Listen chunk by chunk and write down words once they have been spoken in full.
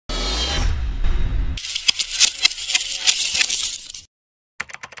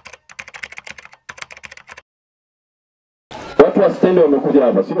watu wa stendi wamekuja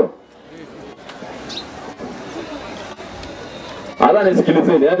hapa, sio? Hata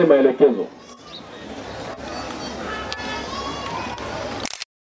nisikilizeni, yani maelekezo.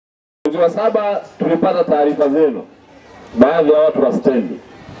 Mwezi wa 7 tulipata taarifa zenu, baadhi ya watu wa stendi,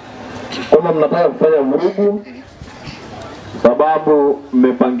 kama mnataka kufanya vurugu sababu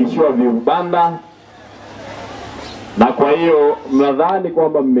mmepangishiwa vibanda, na kwa hiyo mnadhani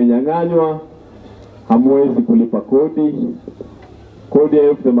kwamba mmenyang'anywa, hamwezi kulipa kodi ya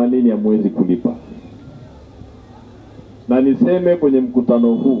 80,000 hamwezi kulipa. Na niseme kwenye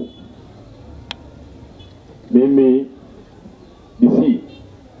mkutano huu, mimi DC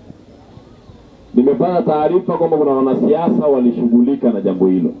nimepata taarifa kwamba kuna wanasiasa walishughulika na jambo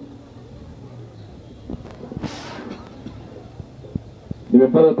hilo.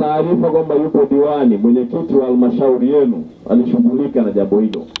 Nimepata taarifa kwamba yupo diwani, mwenyekiti wa halmashauri yenu alishughulika na jambo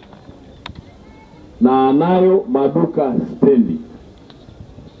hilo, na anayo maduka stendi.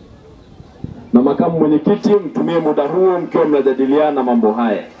 Na makamu mwenyekiti, mtumie muda huo mkiwa mnajadiliana mambo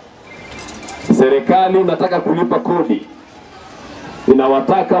haya. Serikali nataka kulipa kodi,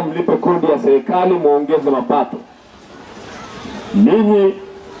 inawataka mlipe kodi ya serikali, muongeze mapato. Ninyi,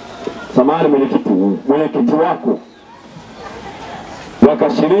 samahani mwenyekiti wako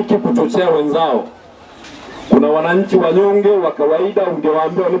wakashiriki kuchochea wenzao. Kuna wananchi wanyonge wa kawaida,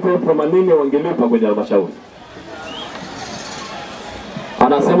 ungewaambia walipe 80,000 wangelipa kwenye halmashauri.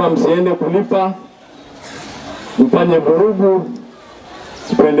 Anasema msiende kulipa, mfanye vurugu,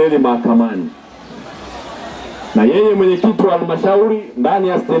 twendeni mahakamani. Na yeye mwenyekiti wa halmashauri ndani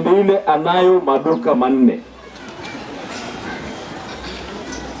ya stendi ile anayo maduka 4.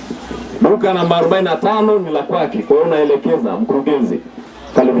 Duka namba 45 ni la kwake, kwa hiyo naelekeza mkurugenzi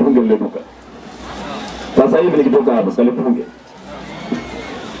kalifunge ile duka. Sasa hivi nikitoka hapo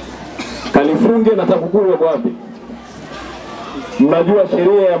kalifunge na TAKUKURU kwa wapi? Mnajua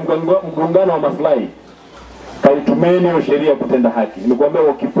sheria ya mgongano wa maslahi. Kaitumeni hiyo sheria kutenda haki. Nimekuambia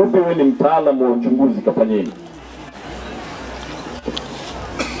kwa kifupi, wewe ni mtaalamu wa uchunguzi, kafanyeni.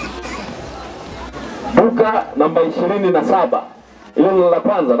 Duka namba 27, hilo ni la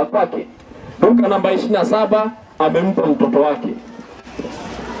kwanza la kwake. Duka namba 27 amempa mtoto wake,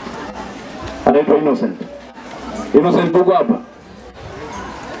 anaitwa Innocent duka hapa.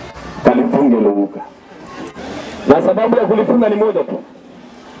 Kalifunge ile duka. Na sababu ya kulifunga ni moja tu.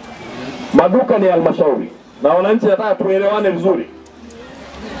 Maduka ni halmashauri, na wananchi nataka tuelewane vizuri.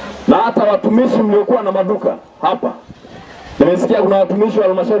 Na hata watumishi mliokuwa na maduka hapa, nimesikia kuna watumishi wa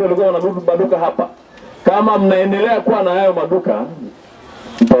halmashauri walikuwa na maduka hapa. Kama mnaendelea kuwa na hayo maduka,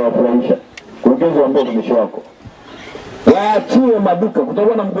 mtawafurahisha. Mkurugenzi, waambie watumishi wako waachie maduka,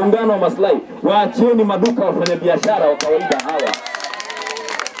 kutakuwa na mgongano wa maslahi. Waachieni maduka wafanya biashara wa kawaida hawa.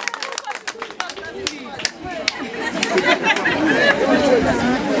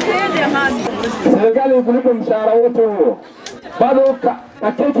 Serikali ikulipe mshahara wote huo, bado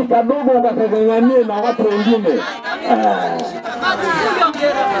kaketi kadogo ukakang'ang'anie na watu wengine.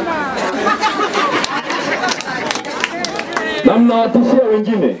 Na mnawatishia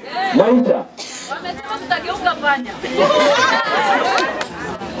wengine maisha. Wamesema mtageuka panya.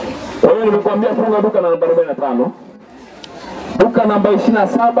 Kwa hiyo nimekuambia funga duka namba 45. Duka namba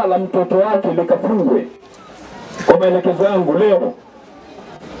 27 la mtoto wake likafungwe kwa maelekezo yangu leo.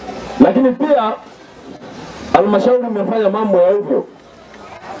 Lakini pia halmashauri imefanya mambo ya ovyo.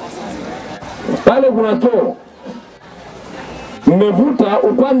 Pale kuna choo, mmevuta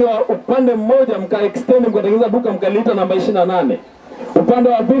upande mmoja mka extend mkatengeneza duka mkalita namba 28. Upande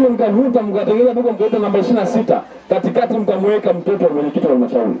wa pili mkavuta mkatengeneza duka mkalita namba 26. Katikati mkamweka mtoto wa mwenyekiti wa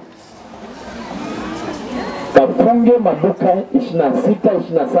halmashauri. Kafunge maduka 26,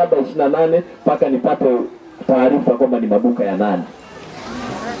 27, 28 mpaka nipate taarifa kwamba ni maduka ya nani.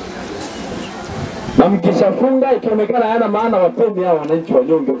 Na mkishafunga ikionekana hayana maana, wapeni hao wananchi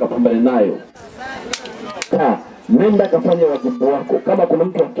wanyonge ukapambane nayo. Nenda kafanya wajibu wako. Kama kuna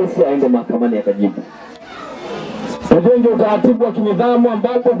mtu wa kesi aende mahakamani akajibu. Tujenge utaratibu wa kinidhamu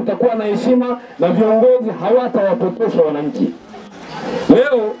ambapo kutakuwa na heshima na viongozi hawatawapotosha wananchi.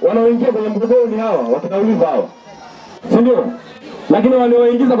 Leo wanaoingia kwenye mgogoro ni hawa, wakinauliza hawa, si ndio? Lakini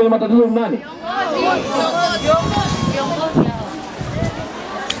walioingiza kwenye matatizo ni nani?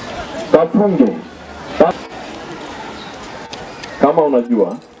 Kafunge. Kama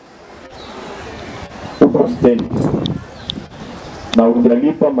unajua uko stendi na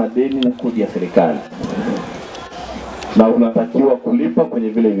hujalipa madeni na kodi ya serikali na unatakiwa kulipa kwenye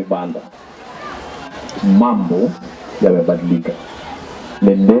vile vibanda, mambo yamebadilika.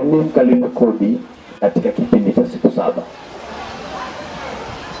 Nendeni mkalipe kodi katika kipindi cha siku 7.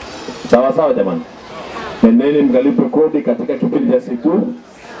 Sawa sawa jamani? nendeni mkalipe kodi katika kipindi cha siku.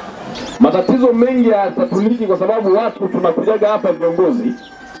 Matatizo mengi yatatuliki kwa sababu watu tunakujaga hapa viongozi,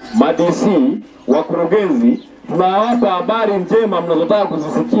 ma-DC, wakurugenzi, tunawapa habari njema mnazotaka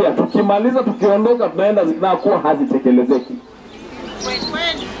kuzisikia. Tukimaliza tukiondoka tunaenda zinakuwa hazitekelezeki.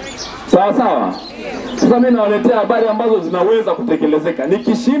 Sawa sawa. Sasa mimi nawaletea habari ambazo zinaweza kutekelezeka.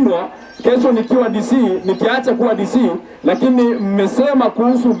 Nikishindwa kesho nikiwa DC, nikiacha kuwa DC, lakini mmesema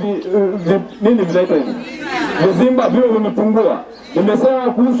kuhusu nini vinaitwa hivi? Vizimba vio vimepungua.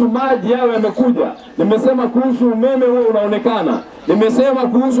 Nimesema kuhusu maji yao yamekuja. Nimesema kuhusu umeme huo unaonekana. Nimesema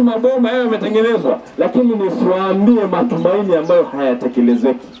kuhusu maboma yao yametengenezwa, lakini nisiwaambie matumaini ambayo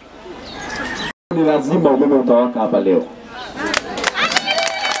hayatekelezeki. Ni lazima umeme utawaka hapa leo.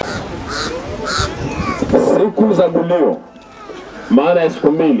 Siku za gulio, maana ya siku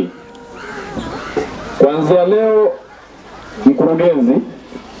 2. Kuanzia leo, Mkurugenzi,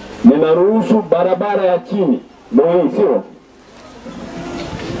 ninaruhusu barabara ya chini, ndio hii sio?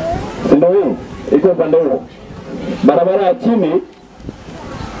 Ndio hii, iko upande huo. Barabara ya chini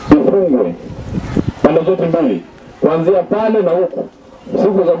ifungwe pande zote mbili, kuanzia pale na huku.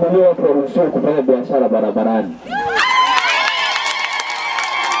 Siku za gulio watu waruhusiwe kufanya biashara barabarani.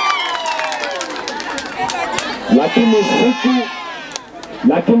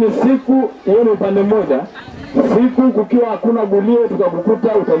 Lakini siku hiyo ni upande mmoja. Siku kukiwa hakuna gulio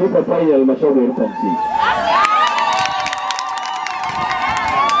tukakukuta, utalipa faini ya Halmashauri 50,000.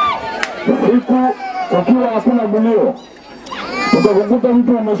 Siku kukiwa hakuna gulio tukakukuta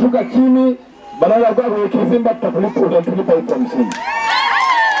mtu ameshuka chini, badala ya kwenye kizimba tutalipa 50,000.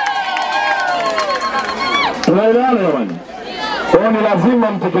 Tunaelewana jamani? Kwa hiyo ni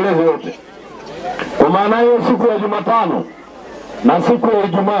lazima mtekeleze yote. Kwa maana hiyo siku ya Jumatano na siku ya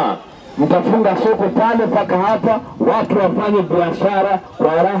Ijumaa mtafunga soko pale paka hapa, watu wafanye biashara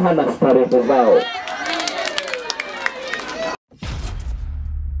kwa raha na starehe zao.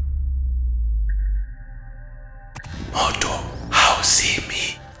 Moto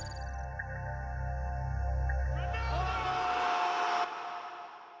hauzimi.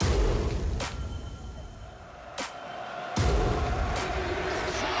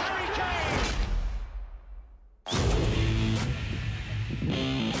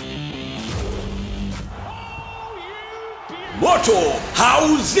 Moto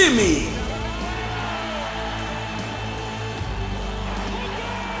hauzimi.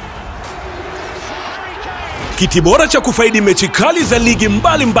 Kiti bora cha kufaidi mechi kali za ligi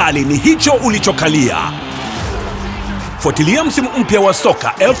mbalimbali ni hicho ulichokalia. Fuatilia msimu mpya wa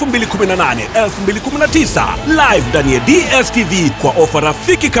soka 2018-2019 live ndani ya DStv kwa ofa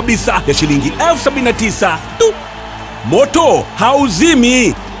rafiki kabisa ya shilingi 79,000 tu. Moto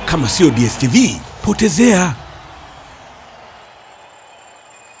hauzimi. Kama sio DStv, potezea.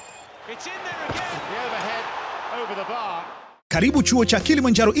 Karibu chuo cha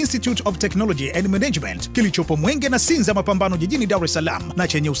Kilimanjaro Institute of Technology and Management kilichopo Mwenge na Sinza Mapambano jijini Dar es Salaam na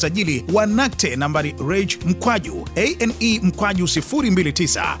chenye usajili wa NACTE nambari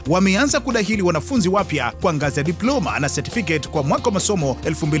REG/ANE/029. Wameanza kudahili wanafunzi wapya kwa ngazi ya diploma na certificate kwa mwaka wa masomo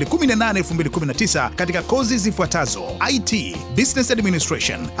 2018-2019 katika kozi zifuatazo: IT, Business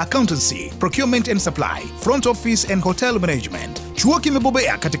Administration, Accountancy, Procurement and Supply, Front Office and Hotel Management. Chuo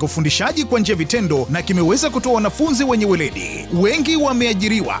kimebobea katika ufundishaji kwa njia vitendo na kimeweza kutoa wanafunzi wenye weledi. Wengi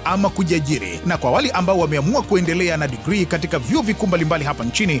wameajiriwa ama kujiajiri, na kwa wale ambao wameamua kuendelea na degree katika vyuo vikuu mbalimbali hapa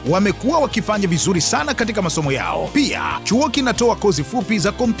nchini wamekuwa wakifanya vizuri sana katika masomo yao. Pia chuo kinatoa kozi fupi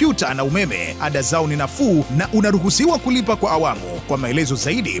za kompyuta na umeme. Ada zao ni nafuu na unaruhusiwa kulipa kwa awamu. Kwa maelezo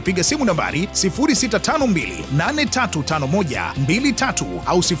zaidi piga simu nambari 0652835123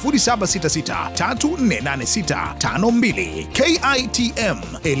 au 0766348652. KITM,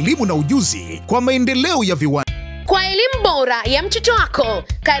 elimu na ujuzi kwa maendeleo ya viwanda. Kwa elimu bora ya mtoto wako,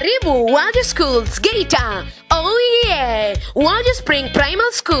 karibu WILAYA Schools Geita. Oh yeah! WILAYA Spring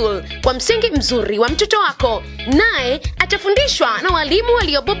Primary School kwa msingi mzuri wa mtoto wako, naye atafundishwa na walimu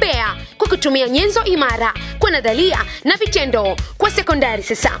waliobobea kwa kutumia nyenzo imara kwa nadharia na vitendo. Kwa sekondari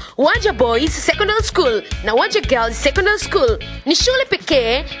sasa, WILAYA Boys Secondary School na WILAYA Girls Secondary School ni shule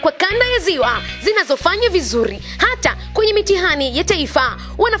pekee kwa kanda ya Ziwa zinazofanya vizuri hata kwenye mitihani ya taifa.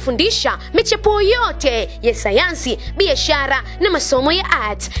 Wanafundisha michepuo yote ya sayansi, biashara na masomo ya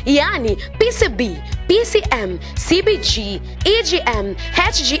art, yani PCB, PCM, CBG, EGM,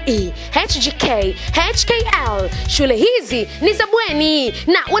 HGE, HGK, HKL. Shule hizi ni za bweni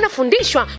na wanafundishwa